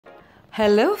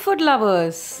Hello food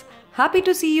lovers! Happy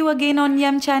to see you again on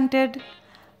Yumchanted.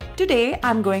 Today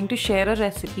I'm going to share a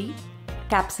recipe,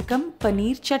 Capsicum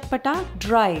Paneer Chatpata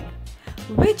dry,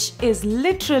 which is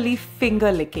literally finger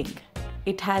licking.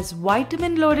 It has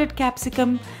vitamin loaded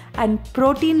capsicum and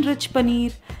protein rich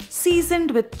paneer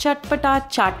seasoned with chatpata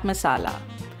chaat masala.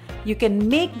 You can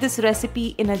make this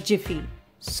recipe in a jiffy,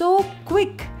 so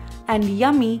quick and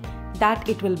yummy that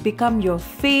it will become your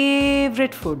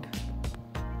favorite food.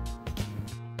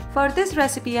 For this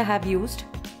recipe I have used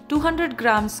 200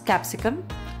 grams capsicum,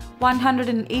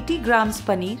 180 grams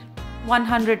paneer,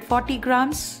 140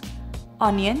 grams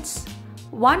onions,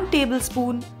 1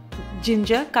 tablespoon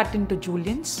ginger cut into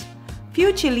julions,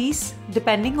 few chillies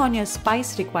depending on your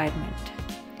spice requirement,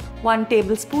 1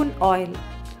 tablespoon oil.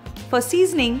 For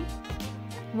seasoning,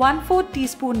 1/4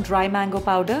 teaspoon dry mango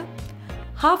powder,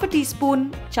 half a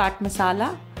teaspoon chaat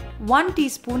masala, 1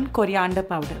 teaspoon coriander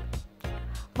powder,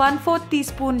 1/4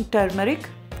 teaspoon turmeric,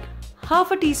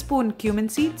 half a teaspoon cumin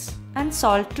seeds and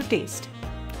salt to taste,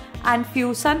 and few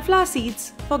sunflower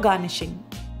seeds for garnishing.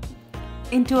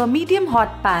 Into a medium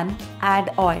hot pan,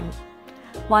 add oil.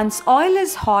 Once oil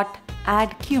is hot,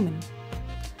 add cumin.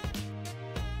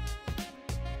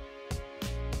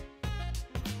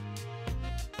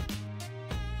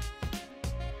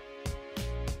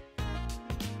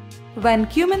 When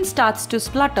cumin starts to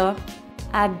splutter,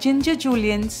 add ginger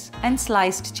julions and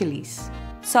sliced chillies.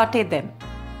 Saute them.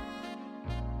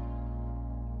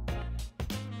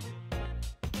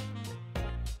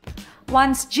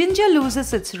 Once ginger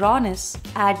loses its rawness,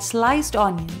 add sliced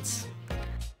onions.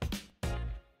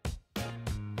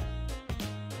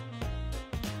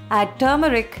 Add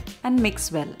turmeric and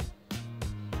mix well.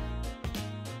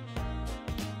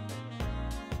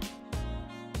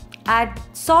 Add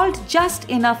salt just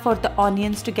enough for the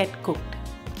onions to get cooked.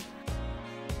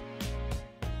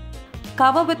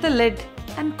 Cover with a lid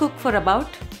and cook for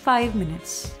about 5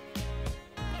 minutes.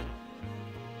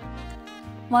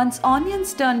 Once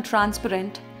onions turn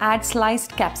transparent, add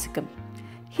sliced capsicum.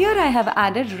 Here I have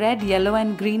added red, yellow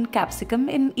and green capsicum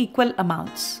in equal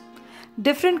amounts.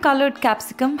 Different colored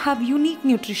capsicum have unique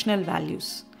nutritional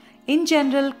values. In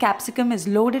general, capsicum is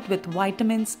loaded with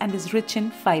vitamins and is rich in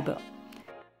fiber.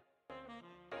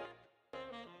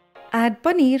 Add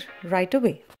paneer right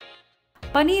away.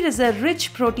 Paneer is a rich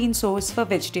protein source for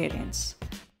vegetarians.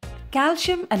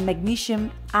 Calcium and magnesium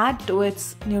add to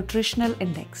its nutritional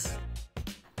index.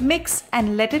 Mix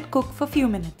and let it cook for few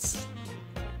minutes.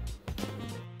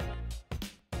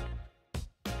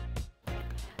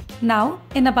 Now,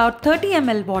 in about 30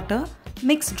 ml water,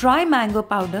 mix dry mango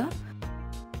powder,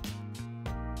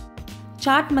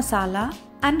 chaat masala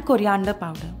and coriander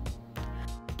powder.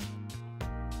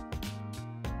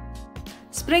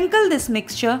 Sprinkle this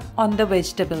mixture on the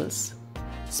vegetables.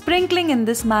 Sprinkling in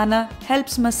this manner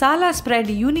helps masala spread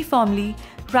uniformly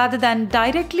rather than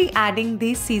directly adding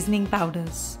these seasoning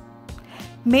powders.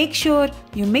 Make sure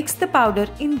you mix the powder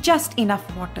in just enough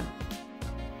water.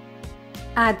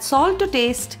 Add salt to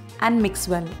taste and mix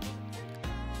well.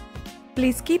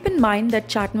 Please keep in mind that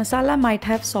chaat masala might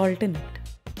have salt in it.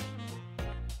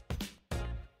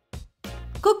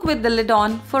 Cook with the lid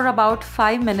on for about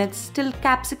 5 minutes till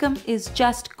capsicum is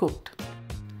just cooked.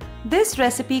 This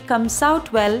recipe comes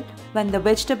out well when the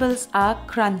vegetables are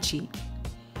crunchy.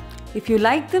 If you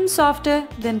like them softer,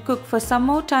 then cook for some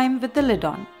more time with the lid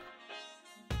on.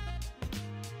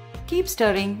 Keep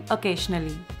stirring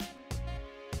occasionally.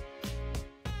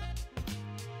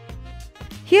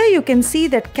 Here you can see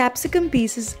that capsicum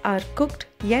pieces are cooked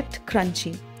yet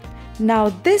crunchy. Now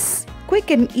this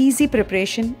quick and easy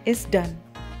preparation is done.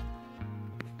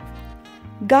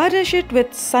 Garnish it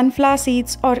with sunflower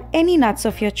seeds or any nuts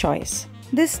of your choice.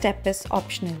 This step is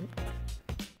optional.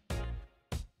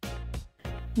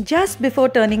 Just before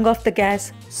turning off the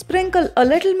gas, sprinkle a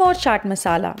little more chaat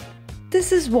masala.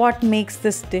 This is what makes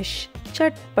this dish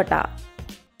chatpata.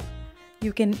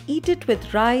 You can eat it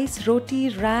with rice, roti,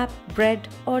 wrap, bread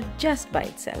or just by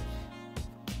itself.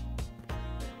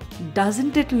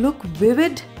 Doesn't it look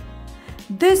vivid?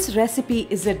 This recipe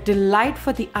is a delight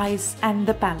for the eyes and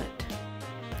the palate.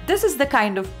 This is the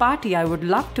kind of party I would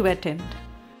love to attend.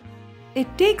 It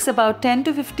takes about 10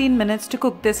 to 15 minutes to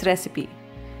cook this recipe.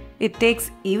 It takes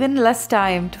even less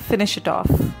time to finish it off.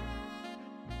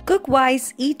 Cook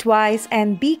wise, eat wise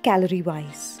and be calorie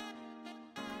wise.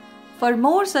 For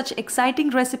more such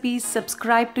exciting recipes,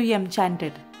 subscribe to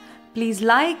Yumchanted. Please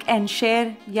like and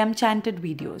share Yumchanted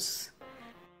videos.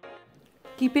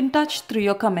 Keep in touch through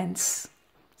your comments.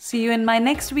 See you in my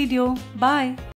next video. Bye.